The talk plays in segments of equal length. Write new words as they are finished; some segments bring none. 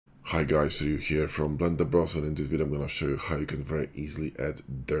Hi guys, Ryuu here from Blender Bros, and in this video I'm going to show you how you can very easily add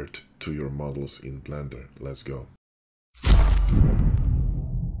dirt to your models in Blender. Let's go.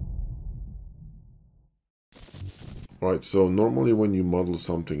 Right, so normally when you model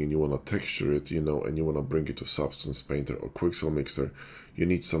something and you want to texture it, and you want to bring it to Substance Painter or Quixel Mixer, you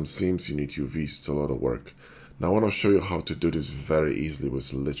need some seams, you need UVs, it's a lot of work. Now I want to show you how to do this very easily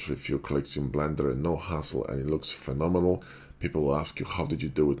with literally a few clicks in Blender and no hassle, and it looks phenomenal. People will ask you, how did you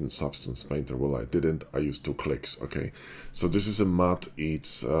do it in Substance Painter? Well, I didn't. I used 2 clicks, okay? So this is a matte.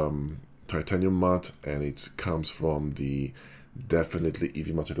 It's titanium matte, and it comes from the Definitely EV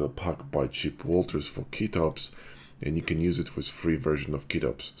Material Pack by Chip Walters for keytops, and you can use it with free version of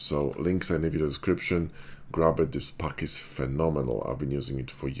keytops. So links are in the video description. Grab it. This pack is phenomenal. I've been using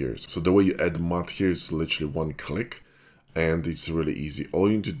it for years. So the way you add matte here is literally 1 click, and it's really easy. All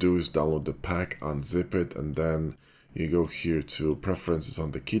you need to do is download the pack, unzip it, and then you go here to preferences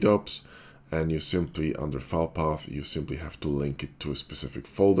on the keytops, and you simply, under file path, you simply have to link it to a specific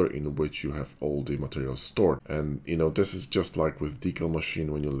folder in which you have all the materials stored. And this is just like with decal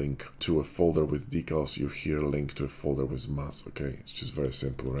machine. When you link to a folder with decals, you here link to a folder with mass. Okay, it's just very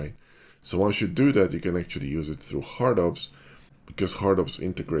simple, right? So once you do that, you can actually use it through Hardops, because Hardops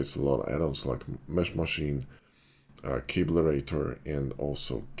integrates a lot of add-ons like Mesh Machine, Cablerator, and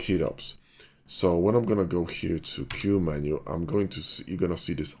also keytops. So when I'm gonna go here to Q menu, you're gonna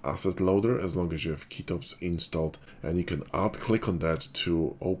see this asset loader as long as you have keytops installed, and you can click on that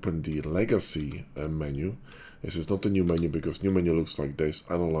to open the legacy menu. This is not the new menu because new menu looks like this.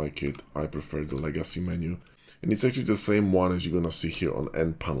 I don't like it. I prefer the legacy menu, and it's actually the same one as you're gonna see here on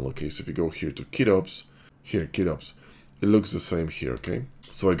end panel. Okay, so if you go here to keytops, it looks the same here. Okay,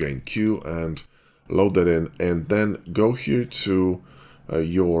 so again, Q and load that in, and then go here to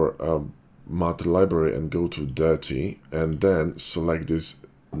your matte library and go to dirty, and then select this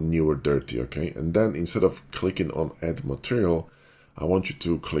newer dirty. Okay, and then instead of clicking on add material, I want you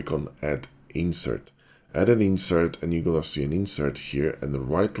to click on add insert. Add an insert, and you're gonna see an insert here, and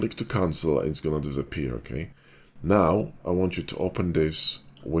right click to cancel, and it's gonna disappear. Okay, now I want you to open this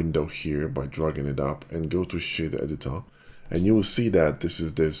window here by dragging it up and go to shade editor, and you will see that this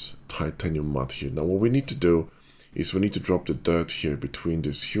is this titanium matte here. Now what we need to do is we need to drop the dirt here between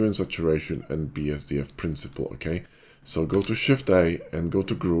this hue and saturation and BSDF principle. Okay, so go to Shift A and go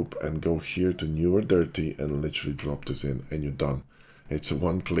to group and go here to newer dirty and literally drop this in, and you're done. It's a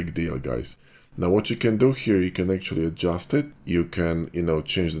 1-click deal, guys. Now what you can do here, you can actually adjust it. You can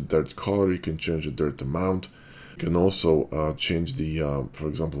change the dirt color, you can change the dirt amount, you can also change the for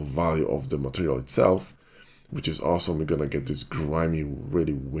example value of the material itself, which is awesome. We're gonna get this grimy,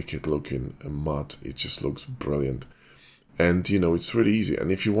 really wicked looking matte. It just looks brilliant, and it's really easy. And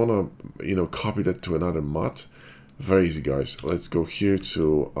if you want to copy that to another matte, very easy, guys. Let's go here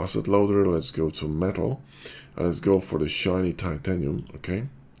to asset loader, let's go to metal, and let's go for the shiny titanium. Okay,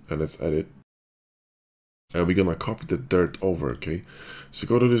 and let's edit, and we're gonna copy the dirt over. Okay, so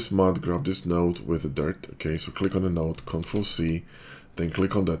go to this matte, grab this node with the dirt. Okay, so click on the node, Control C, then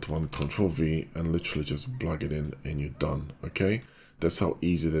click on that one, Control V, and literally just plug it in, and you're done. Okay, that's how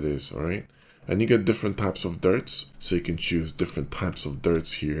easy that is. All right, and you get different types of dirts, so you can choose different types of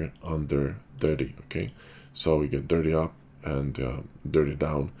dirts here under dirty. Okay, so you get dirty up and dirty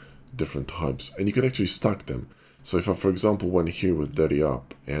down, different types, and you can actually stack them. So if I, for example, went here with dirty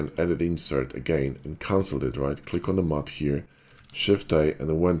up and added insert again and canceled it, right, click on the matte here, Shift A, and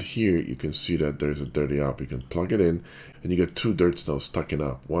then went here, you can see that there's a dirty up. You can plug it in, and you get 2 dirts now stacking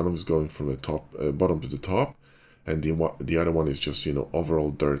up. One is going from the top, bottom to the top, and the other one is just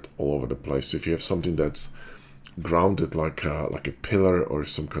overall dirt all over the place. So if you have something that's grounded like a pillar or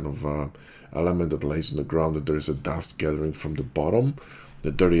some kind of element that lays on the ground, that there's a dust gathering from the bottom,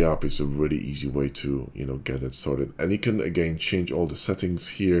 the dirty up is a really easy way to get it sorted. And you can again change all the settings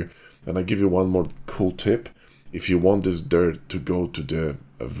here. And I give you one more cool tip. If you want this dirt to go to the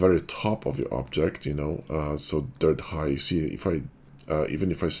very top of your object, so dirt high, you see if I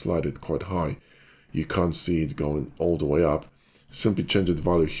even if I slide it quite high, you can't see it going all the way up. Simply change the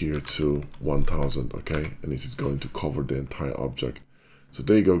value here to 1000. Okay, and this is going to cover the entire object. So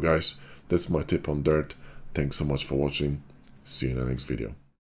there you go, guys. That's my tip on dirt. Thanks so much for watching. See you in the next video.